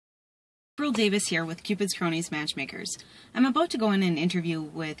April Davis here with Cupid's Cronies Matchmakers. I'm about to go in an interview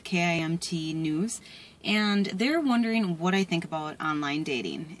with KIMT News, and they're wondering what I think about online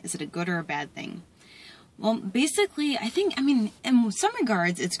dating. Is it a good or a bad thing? Well, basically, in some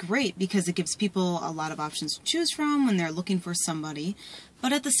regards, it's great because it gives people a lot of options to choose from when they're looking for somebody,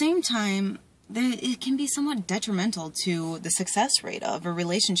 but at the same time, it can be somewhat detrimental to the success rate of a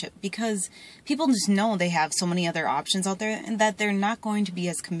relationship because people just know they have so many other options out there and that they're not going to be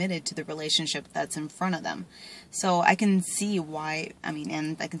as committed to the relationship that's in front of them. So I can see why,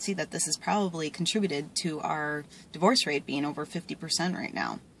 and I can see that this has probably contributed to our divorce rate being over 50% right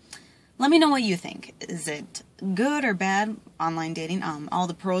now. Let me know what you think. Is it good or bad, online dating, all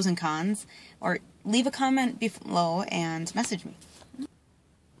the pros and cons, or leave a comment below and message me.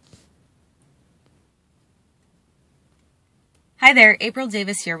 Hi there, April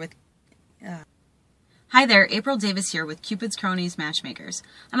Davis here with Cupid's Cronies Matchmakers.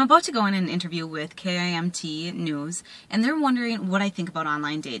 I'm about to go in an interview with KIMT News, and they're wondering what I think about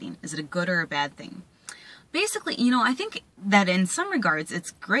online dating. Is it a good or a bad thing? Basically, I think that in some regards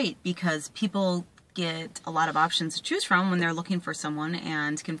it's great because people get a lot of options to choose from when they're looking for someone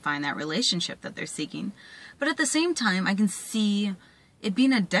and can find that relationship that they're seeking. But at the same time, I can see it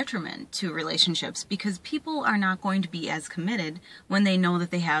being a detriment to relationships because people are not going to be as committed when they know that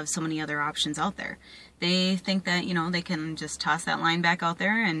they have so many other options out there. They think that, they can just toss that line back out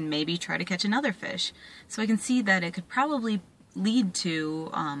there and maybe try to catch another fish. So I can see that it could probably lead to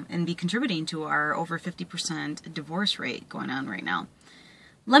and be contributing to our over 50% divorce rate going on right now.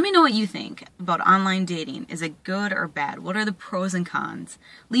 Let me know what you think about online dating. Is it good or bad? What are the pros and cons?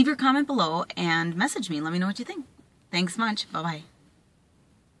 Leave your comment below and message me. Let me know what you think. Thanks much. Bye-bye.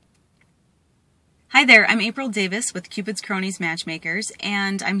 Hi there, I'm April Davis with Cupid's Cronies Matchmakers,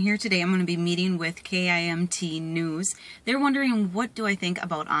 and I'm here today. I'm going to be meeting with KIMT News. They're wondering, what do I think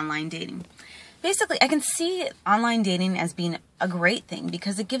about online dating? Basically, I can see online dating as being a great thing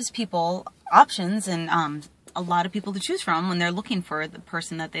because it gives people options and a lot of people to choose from when they're looking for the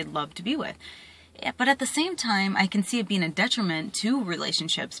person that they'd love to be with. But at the same time, I can see it being a detriment to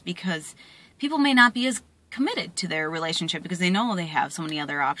relationships because people may not be as committed to their relationship because they know they have so many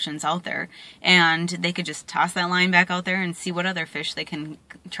other options out there and they could just toss that line back out there and see what other fish they can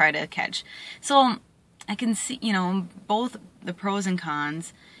try to catch. So I can see, both the pros and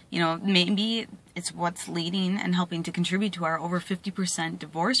cons. Maybe it's what's leading and helping to contribute to our over 50%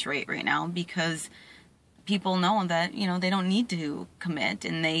 divorce rate right now because people know that, they don't need to commit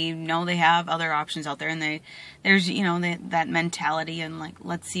and they know they have other options out there and there's that mentality and like,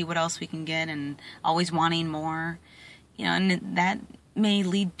 let's see what else we can get and always wanting more, and that may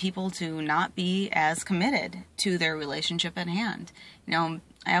lead people to not be as committed to their relationship at hand.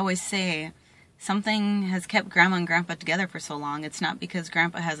 I always say something has kept Grandma and Grandpa together for so long. It's not because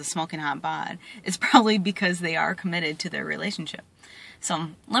Grandpa has a smoking hot bod. It's probably because they are committed to their relationship. So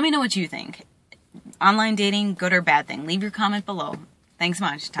let me know what you think. Online dating, good or bad thing? Leave your comment below. Thanks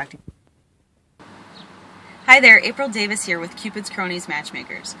much. Talk to you. Hi there, April Davis here with Cupid's Cronies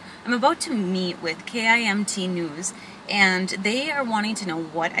Matchmakers. I'm about to meet with KIMT News, and they are wanting to know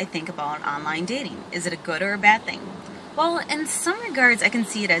what I think about online dating. Is it a good or a bad thing? Well, in some regards, I can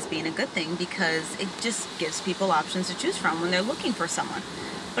see it as being a good thing because it just gives people options to choose from when they're looking for someone.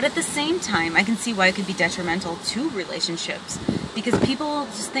 But at the same time, I can see why it could be detrimental to relationships because people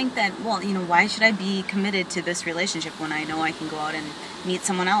just think that, well, why should I be committed to this relationship when I know I can go out and meet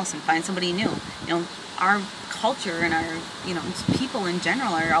someone else and find somebody new? Our culture and our, people in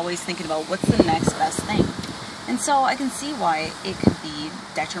general are always thinking about what's the next best thing. And so I can see why it could be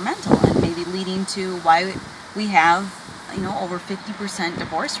detrimental and maybe leading to why we have, over 50%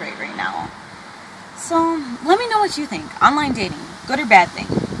 divorce rate right now. So let me know what you think. Online dating, good or bad thing?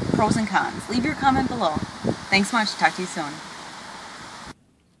 Pros and cons. Leave your comment below. Thanks much. Talk to you soon.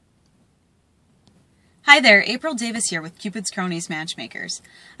 Hi there, April Davis here with Cupid's Cronies Matchmakers.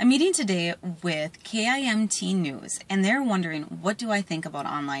 I'm meeting today with KIMT News, and they're wondering, what do I think about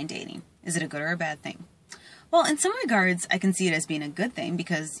online dating? Is it a good or a bad thing? Well, in some regards, I can see it as being a good thing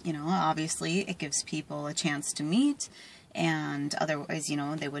because, obviously it gives people a chance to meet and otherwise,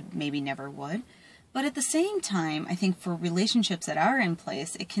 they would maybe never would. But at the same time, I think for relationships that are in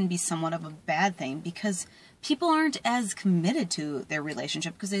place, it can be somewhat of a bad thing because people aren't as committed to their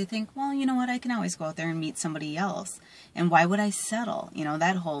relationship because they think, well, you know what, I can always go out there and meet somebody else. And why would I settle?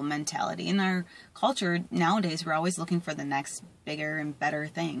 That whole mentality. In our culture nowadays, we're always looking for the next bigger and better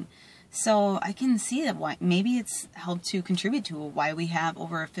thing. So I can see that maybe it's helped to contribute to why we have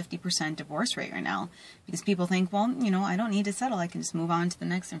over a 50% divorce rate right now. Because people think, well, I don't need to settle. I can just move on to the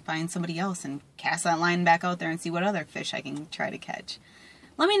next and find somebody else and cast that line back out there and see what other fish I can try to catch.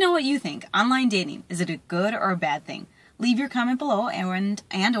 Let me know what you think. Online dating, is it a good or a bad thing? Leave your comment below and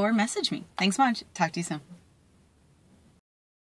or message me. Thanks much. Talk to you soon.